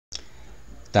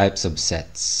Types of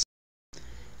sets: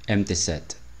 empty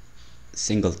set,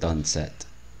 singleton set,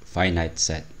 finite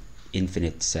set,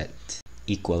 infinite set,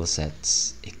 equal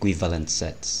sets, equivalent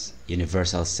sets,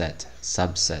 universal set,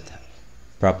 subset,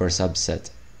 proper subset,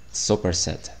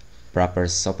 superset, proper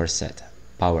superset,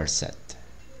 power set.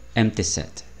 Empty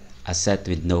set, a set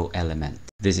with no element.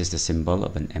 This is the symbol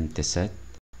of an empty set.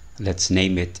 Let's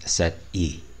name it set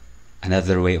E.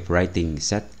 Another way of writing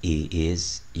set E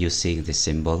is using the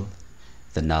symbol,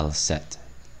 the null set.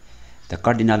 The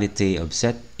cardinality of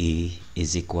set E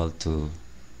is equal to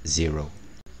 0.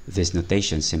 This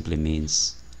notation simply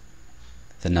means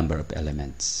the number of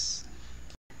elements.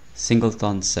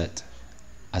 Singleton set,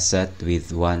 a set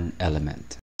with one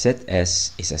element. Set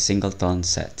S is a singleton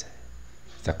set.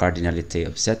 The cardinality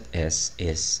of set S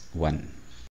is 1.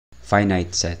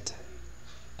 Finite set,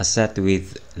 a set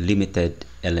with limited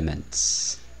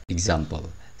elements. Example,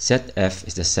 set F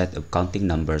is the set of counting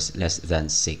numbers less than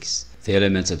 6. The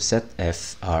elements of set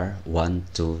F are 1,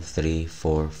 2, 3,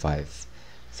 4, 5.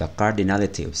 The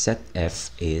cardinality of set F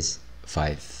is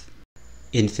 5.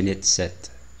 Infinite set,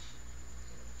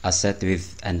 a set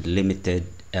with unlimited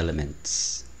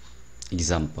elements.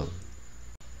 Example,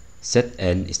 set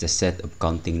N is the set of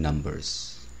counting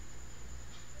numbers.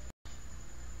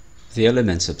 The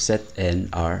elements of set N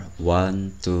are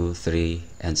 1, 2, 3,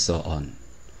 and so on.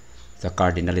 The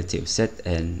cardinality of set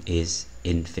N is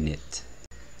infinite.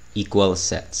 Equal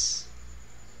sets.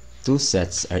 Two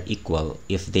sets are equal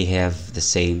if they have the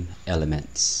same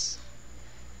elements.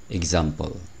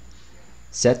 Example,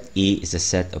 set E is a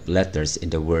set of letters in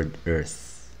the word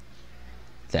earth.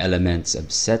 The elements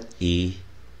of set E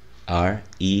are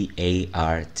E, A,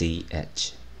 R, T,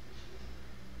 H.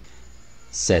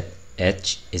 Set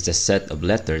H is the set of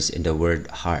letters in the word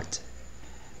heart.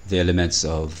 The elements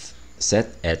of set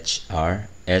H are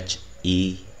H,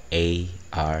 E, A,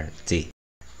 R, T.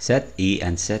 Set E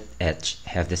and set H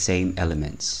have the same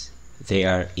elements. They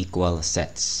are equal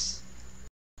sets.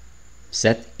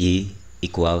 Set E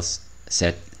equals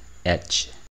set H.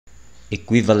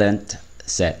 Equivalent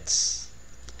sets.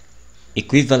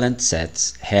 Equivalent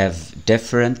sets have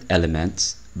different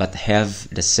elements but have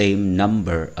the same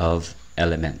number of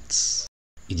elements.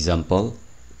 Example,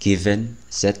 given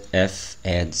set F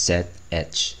and set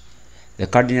H. The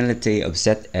cardinality of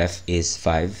set F is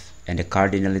 5 and the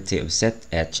cardinality of set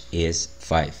H is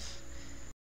 5.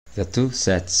 The two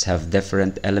sets have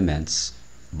different elements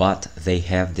but they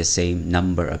have the same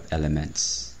number of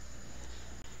elements.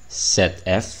 Set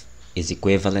F is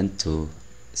equivalent to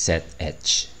set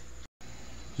H.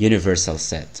 Universal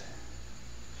set.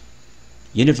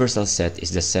 Universal set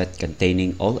is the set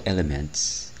containing all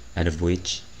elements and of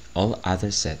which all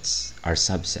other sets are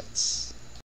subsets.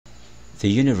 The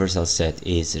universal set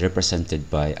is represented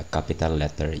by a capital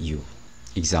letter U.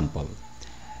 Example,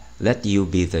 let U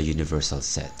be the universal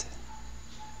set.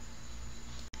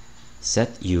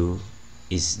 Set U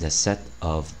is the set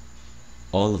of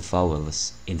all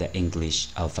vowels in the English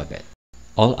alphabet.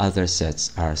 All other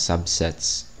sets are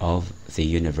subsets of the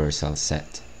universal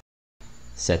set.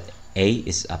 Set A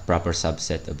is a proper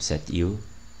subset of set U.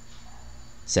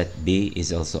 Set B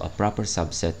is also a proper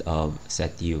subset of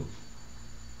set U.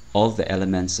 All the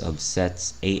elements of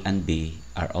sets A and B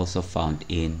are also found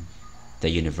in the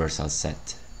universal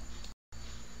set.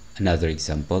 Another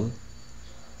example,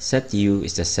 set U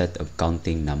is the set of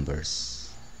counting numbers.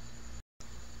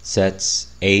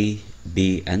 Sets A,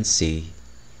 B, and C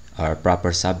are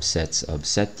proper subsets of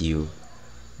set U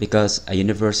because a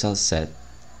universal set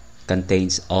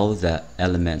contains all the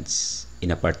elements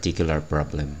in a particular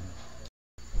problem.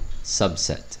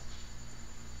 Subset.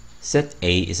 Set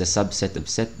A is a subset of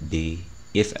set B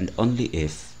if and only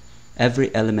if every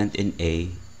element in A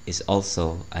is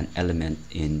also an element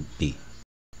in B.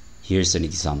 Here's an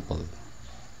example.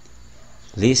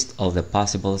 List all the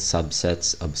possible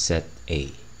subsets of set A.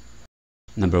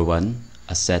 Number 1,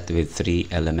 a set with 3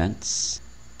 elements.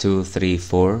 2, 3,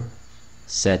 4,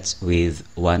 sets with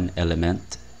 1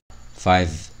 element.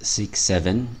 5, 6,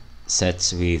 7,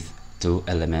 sets with 2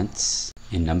 elements.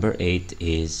 And number 8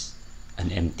 is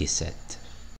an empty set.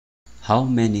 How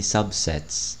many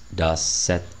subsets does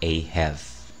set A have?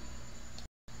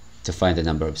 To find the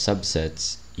number of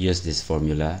subsets, use this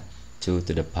formula, 2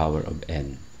 to the power of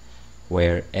n,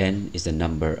 where n is the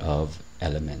number of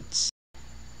elements.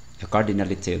 The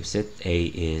cardinality of set A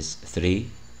is 3,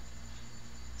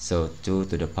 so 2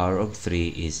 to the power of 3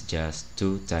 is just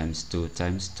 2 times 2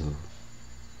 times 2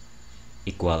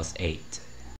 equals 8.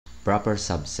 Proper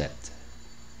subset.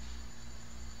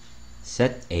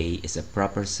 Set A is a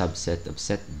proper subset of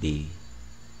set B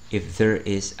if there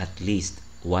is at least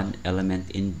one element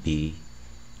in B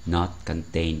not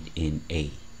contained in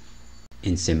A.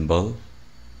 In symbol,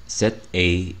 set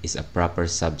A is a proper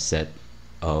subset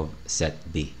of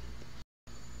set B.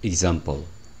 Example,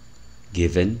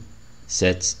 given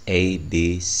sets A,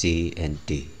 B, C, and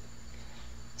D.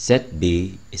 Set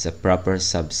B is a proper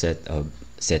subset of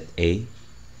set A.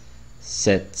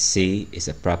 Set C is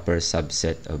a proper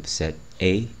subset of set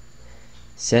A.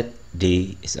 Set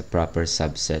D is a proper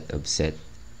subset of set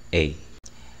A.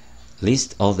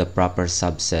 List all the proper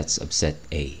subsets of set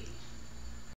A.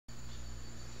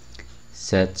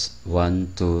 Sets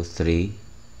 1, 2, 3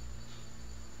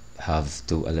 have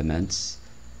 2 elements.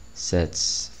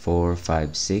 Sets 4,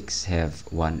 5, 6 have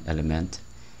 1 element.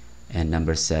 And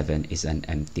number 7 is an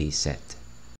empty set.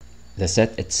 The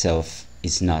set itself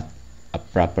is not a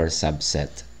proper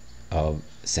subset of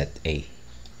set A.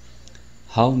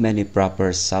 How many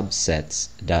proper subsets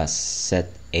does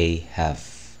set A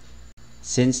have?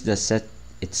 Since the set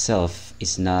itself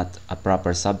is not a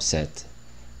proper subset,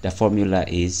 the formula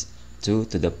is 2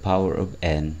 to the power of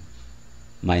n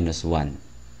minus 1,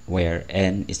 where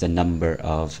n is the number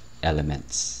of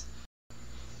elements.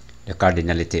 The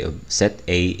cardinality of set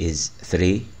A is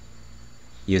 3.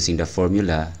 Using the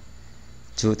formula,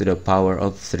 2 to the power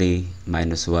of 3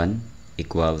 minus 1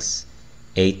 equals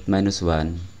 8 minus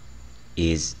 1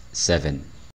 is 7.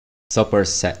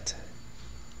 Superset.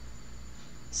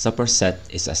 Superset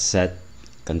is a set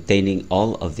containing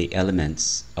all of the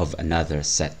elements of another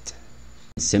set.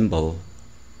 In symbol,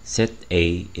 set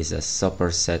A is a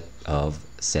superset of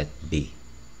set B.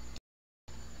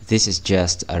 This is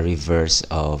just a reverse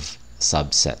of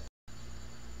subset.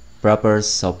 Proper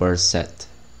superset.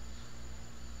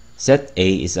 Set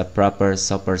A is a proper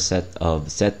superset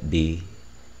of set B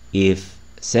if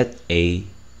set A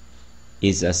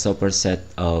is a superset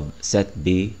of set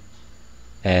B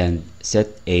and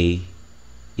set A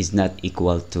is not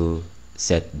equal to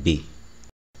set B.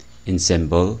 In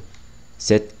symbol,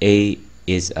 set A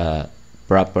is a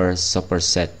proper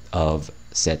superset of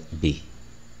set B.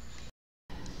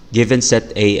 Given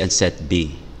set A and set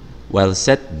B, while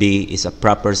set B is a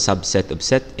proper subset of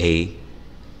set A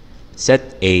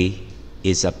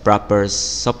is a proper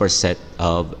superset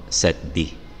of set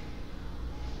B.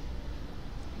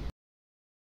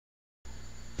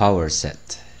 Power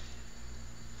set.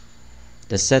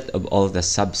 The set of all the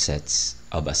subsets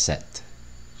of a set.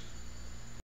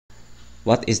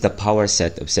 What is the power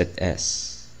set of set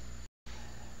S?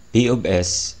 P of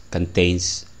S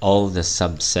contains all the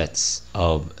subsets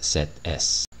of set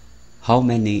S. How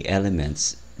many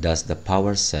elements does the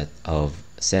power set of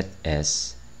set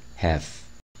S have?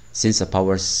 Since a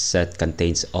power set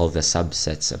contains all the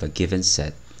subsets of a given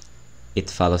set, it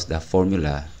follows the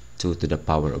formula 2 to the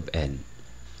power of n,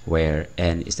 where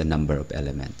n is the number of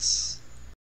elements.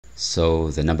 So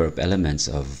the number of elements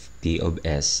of P of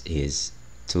S is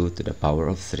 2 to the power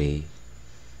of 3,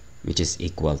 which is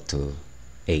equal to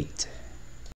 8.